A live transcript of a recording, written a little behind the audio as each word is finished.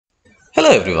Hello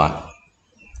everyone.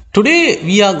 Today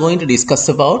we are going to discuss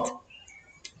about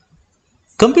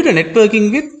computer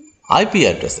networking with IP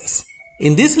addresses.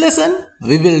 In this lesson,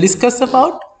 we will discuss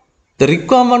about the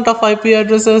requirement of IP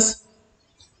addresses,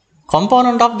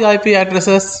 component of the IP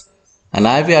addresses, and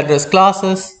IP address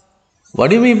classes,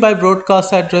 what do you mean by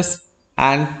broadcast address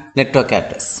and network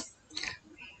address.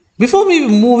 Before we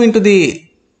move into the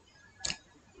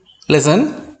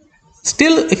lesson,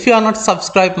 still if you are not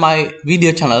subscribed my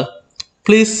video channel,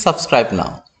 please subscribe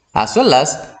now, as well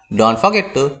as don't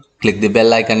forget to click the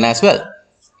bell icon as well.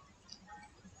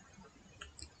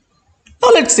 Now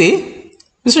let's see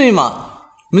Mr. Nimal.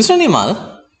 Mr.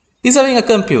 Nimal is having a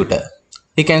computer.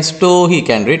 He can store, he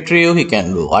can retrieve, he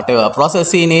can do whatever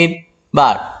process he need,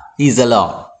 but he is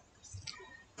alone.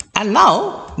 And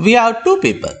now we have two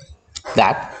people,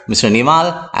 that Mr.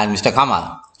 Nimal and Mr.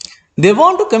 Kamal. They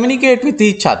want to communicate with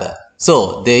each other.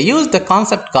 So they use the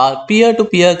concept called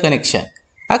peer-to-peer connection.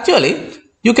 Actually,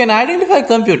 you can identify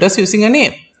computers using a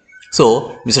name.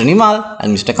 So Mr. Nimal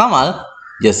and Mr. Kamal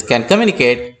just can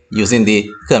communicate using the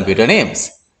computer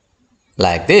names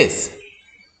like this.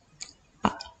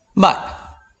 But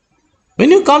when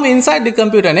you come inside the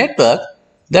computer network,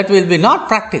 that will be not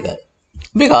practical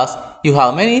because you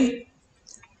have many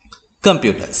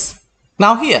computers.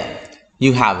 Now here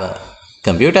you have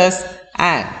computers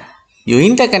and you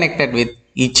interconnected with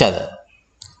each other.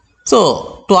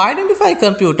 So to identify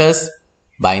computers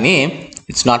by name,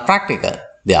 it's not practical.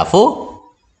 Therefore,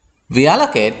 we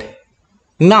allocate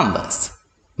numbers.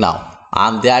 Now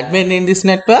I'm the admin in this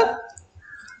network.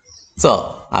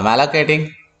 So I'm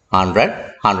allocating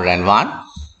 100, 101,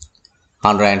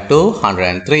 102,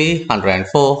 103,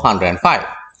 104, 105.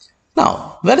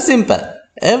 Now very simple.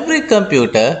 Every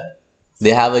computer,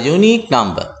 they have a unique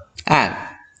number, and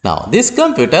now this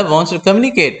computer wants to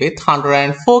communicate with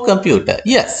 104 computer.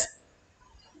 Yes,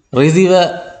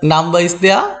 receiver number is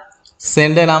there,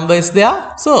 sender number is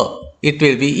there, so it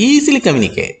will be easily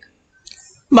communicate.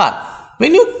 But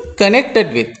when you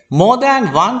connected with more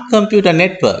than one computer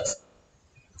networks,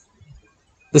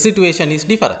 the situation is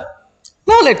different.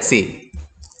 Now let's see.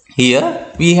 Here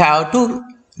we have two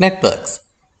networks.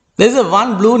 There is a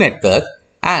one blue network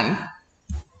and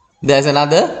there is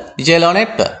another yellow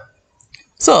network.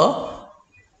 So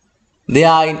they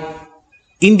are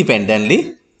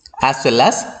independently as well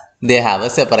as they have a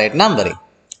separate numbering.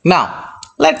 Now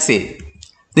let's see.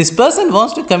 This person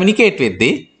wants to communicate with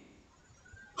the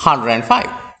 105.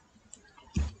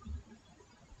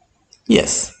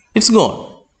 Yes, it's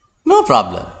gone. No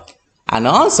problem. And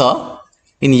also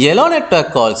in yellow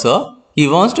network also he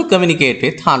wants to communicate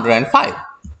with 105.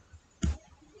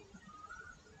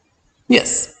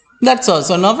 Yes, that's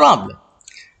also no problem.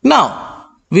 Now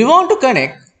we want to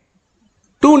connect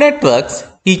two networks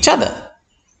each other.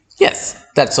 Yes,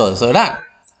 that's also done.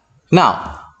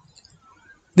 Now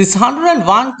this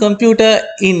 101 computer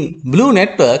in blue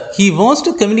network, he wants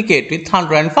to communicate with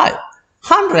 105.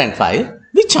 105?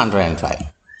 Which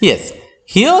 105? Yes,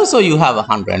 here also you have a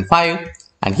 105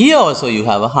 and here also you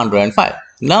have a 105.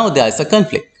 Now there is a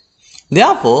conflict.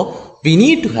 Therefore, we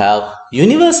need to have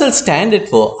universal standard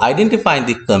for identifying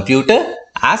the computer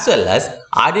as well as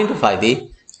identify the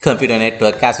computer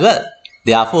network as well.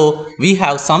 Therefore, we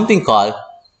have something called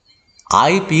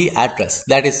IP address,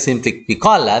 that is simply we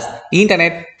call as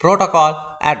Internet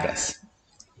Protocol Address.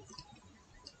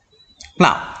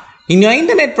 Now, in your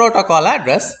Internet Protocol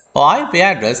address or IP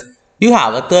address, you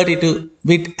have a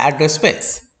 32-bit address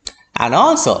space. And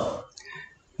also,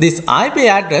 this IP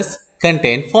address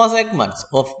contains 4 segments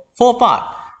of 4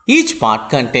 parts, each part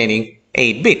containing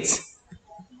 8 bits.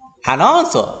 And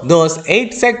also, those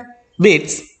 8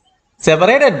 bits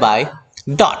separated by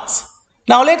dots.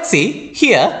 Now let's see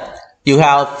here. You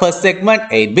have first segment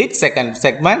 8 bits, second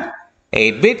segment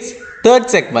 8 bits,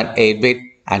 third segment 8 bit,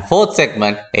 and fourth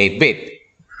segment 8 bit.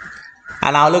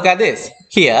 And now look at this.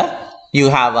 Here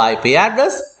you have IP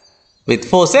address with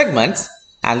 4 segments,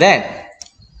 and then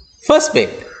first bit,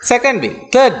 second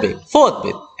bit, third bit, fourth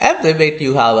bit. Every bit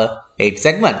you have 8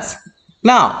 segments.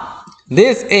 Now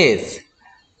this is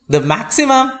the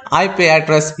maximum IP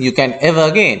address you can ever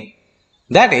gain.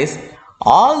 That is,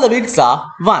 all the bits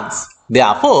are ones.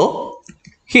 Therefore,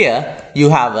 here you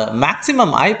have a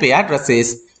maximum IP address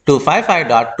is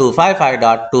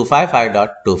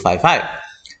 255.255.255.255.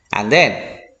 And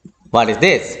then what is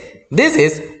this? This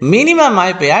is minimum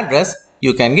IP address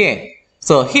you can gain.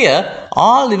 So here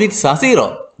all the bits are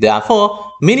 0.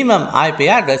 Therefore, minimum IP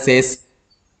address is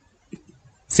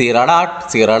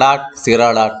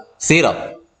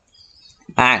 0.0.0.0.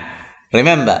 And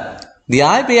remember, the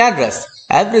IP address,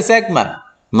 every segment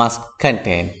must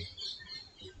contain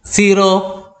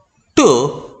 0,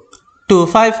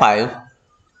 255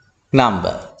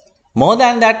 number. More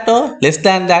than that or less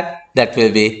than that, that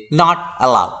will be not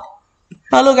allowed.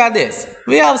 Now look at this.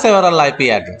 We have several IP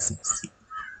addresses.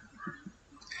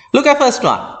 Look at first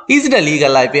one. Is it a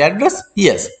legal IP address?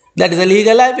 Yes, that is a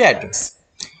legal IP address.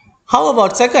 How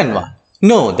about second one?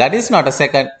 No, that is not a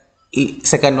second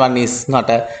one is not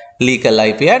a legal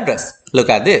IP address. Look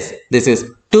at this. This is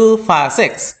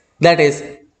 256. That is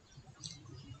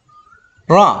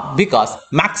wrong because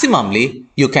maximally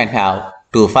you can have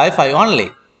 255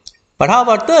 only. But how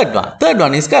about third one? Third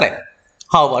one is correct.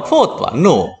 How about fourth one?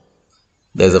 No.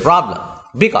 There is a problem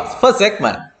because first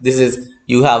segment, this is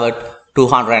you have a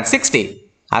 260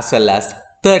 as well as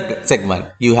third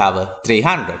segment you have a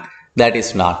 300. That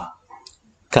is not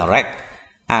correct.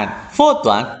 And fourth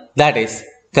one, that is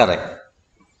correct.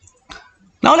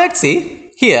 Now let's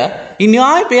see here in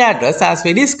your IP address, as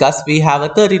we discussed, we have a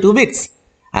 32 bits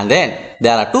and then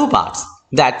there are two parts,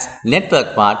 that's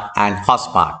network part and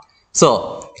host part.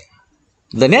 So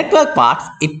the network part,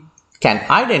 it can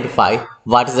identify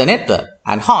what is the network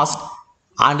and host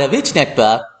under which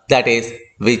network, that is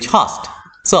which host.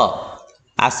 So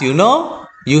as you know,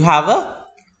 you have a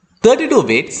 32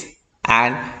 bits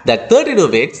and that 32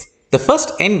 bits, the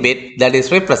first n bit that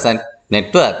is represent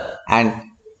network and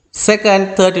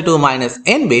second 32 minus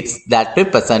n bits that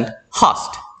represent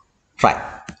host. Right.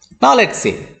 Now let's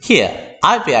see here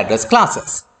IP address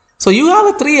classes. So you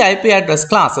have three IP address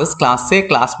classes, class A,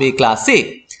 class B, class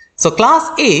C. So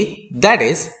class A, that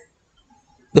is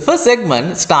the first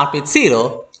segment start with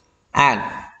 0 and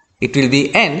it will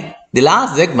be end the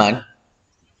last segment,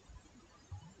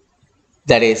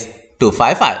 that is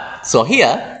 255. So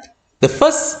here the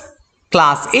first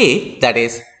class A, that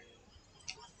is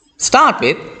start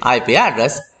with IP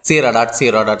address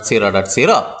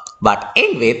 0.0.0.0 but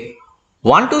end with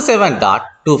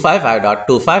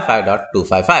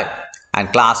 127.255.255.255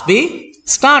 and class B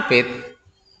start with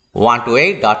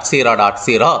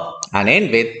 128.0.0 and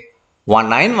end with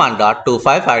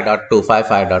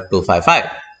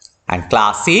 191.255.255.255 and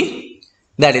class C,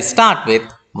 that is start with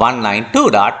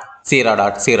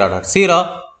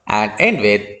 192.0.0.0 and end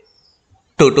with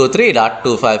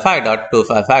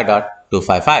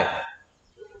 223.255.255.255.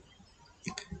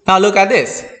 Now look at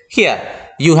this. Here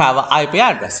you have an IP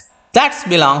address that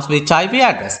belongs which IP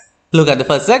address. Look at the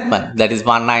first segment, that is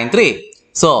 193.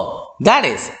 So that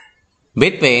is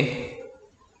between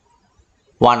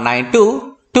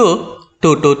 192 to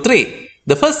 223.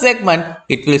 The first segment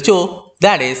it will show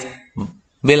that is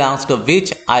belongs to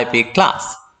which IP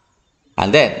class.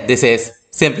 And then this is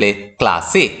simply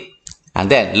class C. And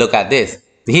then look at this.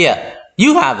 Here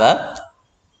you have a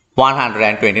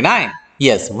 129.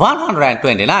 Yes,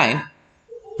 129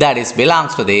 that is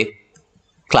belongs to the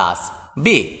class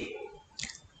B.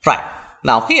 Right.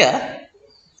 Now here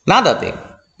another thing.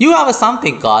 You have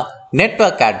something called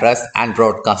network address and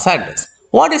broadcast address.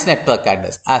 What is network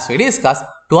address? As we discussed,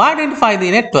 to identify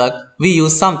the network, we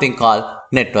use something called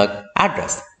network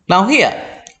address. Now here,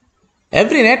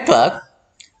 every network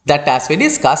that as we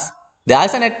discussed, there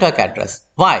is a network address.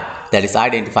 Why? That is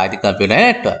identify the computer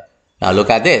network. Now look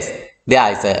at this.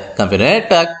 There is a computer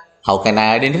network. How can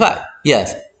I identify?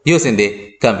 Yes, using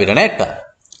the computer network.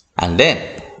 And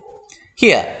then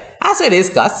here, as we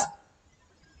discussed,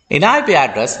 in IP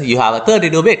address, you have a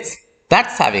 32 bits.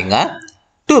 That's having a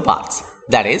two parts.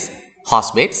 That is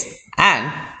host bits and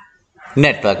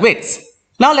network bits.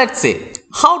 Now let's see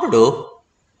how to do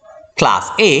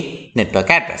class A network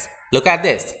address. Look at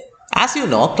this. As you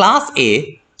know, class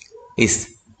A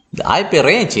is the IP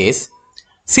range is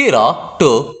 0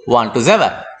 to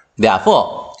 127.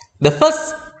 Therefore, the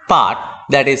first part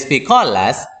that is we call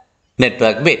as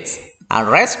network bits and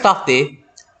rest of the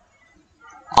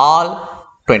all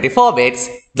 24 bits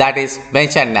that is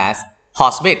mentioned as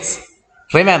host bits.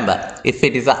 Remember, if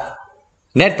it is a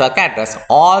network address,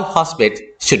 all host bits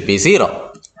should be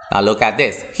 0. Now look at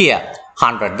this. Here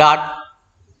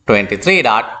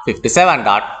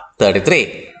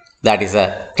 100.23.57.33. That is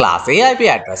a class A IP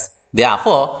address.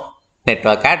 Therefore,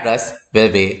 network address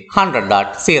will be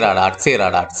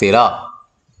 100.0.0.0.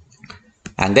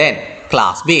 And then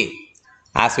class B.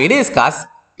 As we discussed,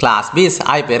 class B's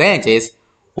IP range is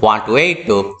 128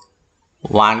 to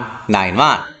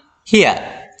 191.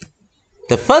 Here,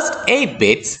 the first 8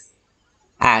 bits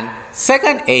and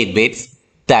second 8 bits,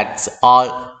 that's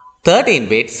all 13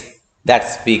 bits,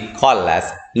 that's we call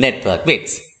as network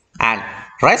bits. And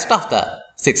rest of the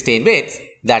 16 bits,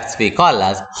 that's we call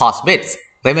as host bits.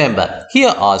 Remember,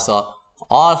 here also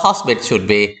all host bits should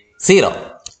be 0.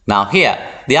 Now here,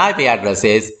 the IP address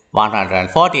is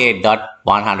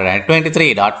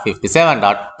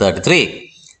 148.123.57.33.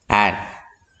 and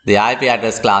the IP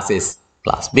address class is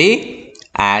class B,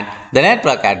 and the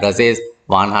network address is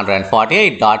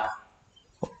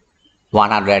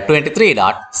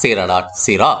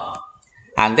 148.123.0.0,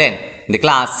 and then the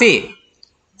class C.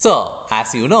 So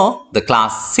as you know, the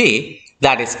class C,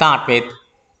 that is start with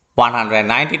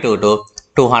 192 to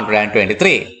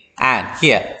 223, and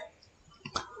here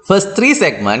first three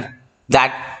segment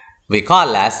that we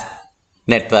call as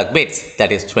network bits,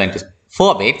 that is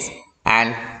 24 bits,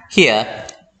 and here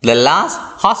the last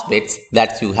host bits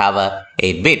that you have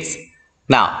 8 bits.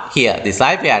 Now here this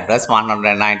IP address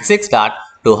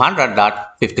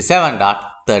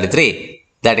 196.200.57.33,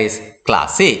 that is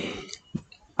class C,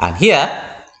 and here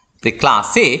the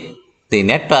class C, the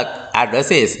network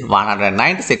address is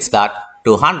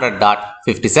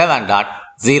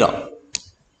 196.200.57.0.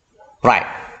 Right.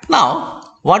 Now,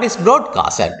 what is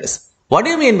broadcast address? What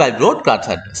do you mean by broadcast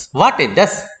address? What it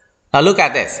does? Now look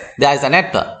at this. There is a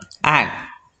network and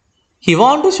he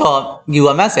wants to show you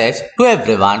a message to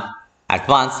everyone at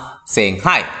once saying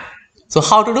hi. So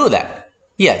how to do that?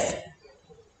 Yes,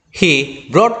 he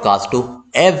broadcasts to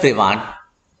everyone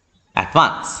at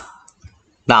once.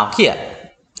 Now here,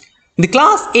 the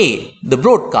class A, the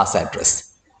broadcast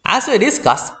address. As we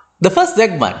discussed, the first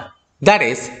segment, that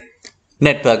is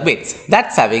network bits,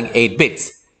 that's having 8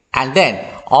 bits. And then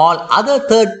all other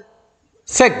third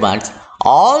segments,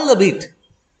 all the bit,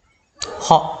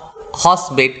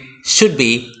 host bit should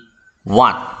be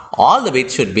 1. All the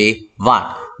bits should be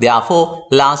 1. Therefore,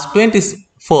 last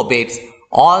 24 bits,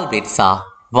 all bits are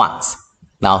 1s.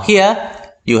 Now here,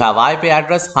 you have IP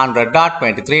address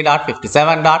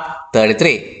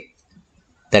 100.23.57.33.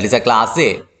 That is a class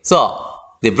A. So,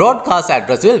 the broadcast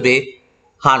address will be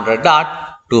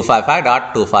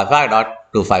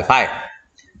 100.255.255.255.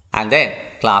 And then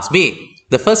class B,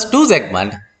 the first two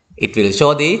segment, it will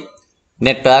show the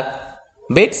network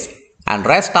bits, and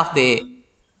rest of the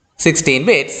 16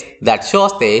 bits that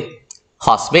shows the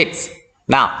host bits.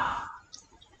 Now,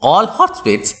 all host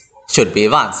bits should be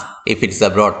 1s if it is a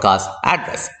broadcast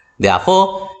address.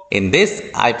 Therefore, in this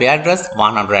IP address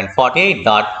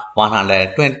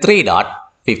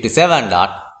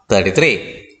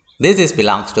 148.123.57.33, this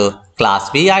belongs to class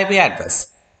B IP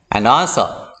address, and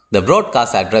also the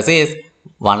broadcast address is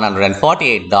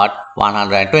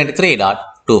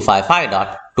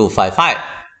 148.123.255.255.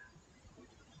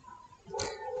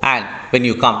 And when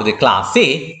you come to the class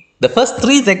C, the first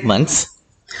three segments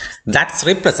that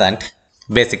represent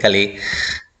basically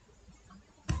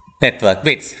network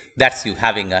bits, that's you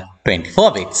having a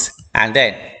 24 bits, and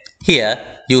then here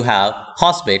you have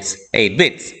host bits 8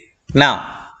 bits. Now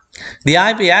the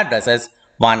IP address is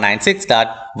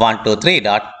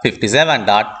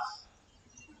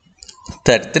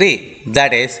 196.123.57.33,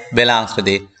 that is belongs to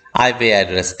the IP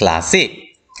address class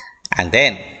C, and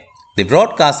then the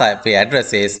broadcast IP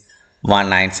address is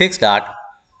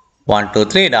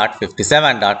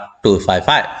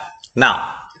 196.123.57.255.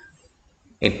 Now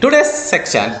in today's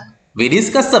section, we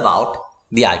discussed about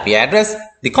the IP address,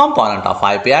 the component of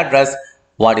IP address,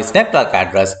 what is network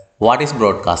address, what is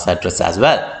broadcast address as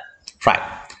well. Right.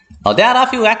 Now there are a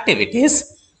few activities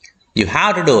you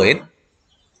have to do it.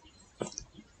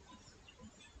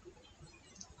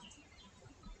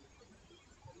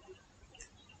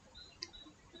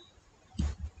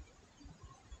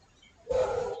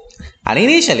 And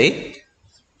initially,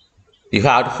 you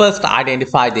have to first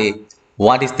identify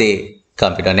what is the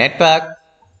computer network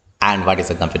and what is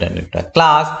the computer network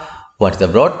class, what is the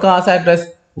broadcast address,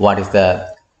 what is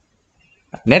the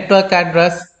network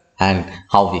address, and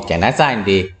how we can assign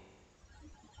the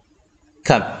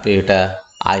computer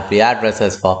IP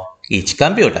addresses for each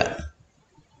computer.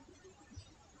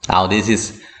 Now this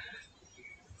is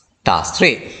task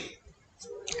 3.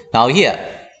 Now here,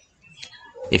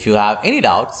 if you have any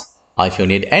doubts or if you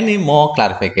need any more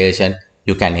clarification,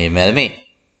 you can email me.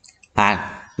 And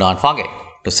don't forget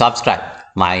to subscribe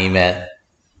my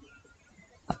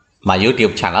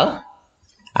YouTube channel,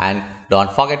 and don't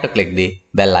forget to click the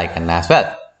bell icon as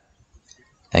well.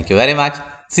 Thank you very much.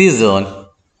 See you soon.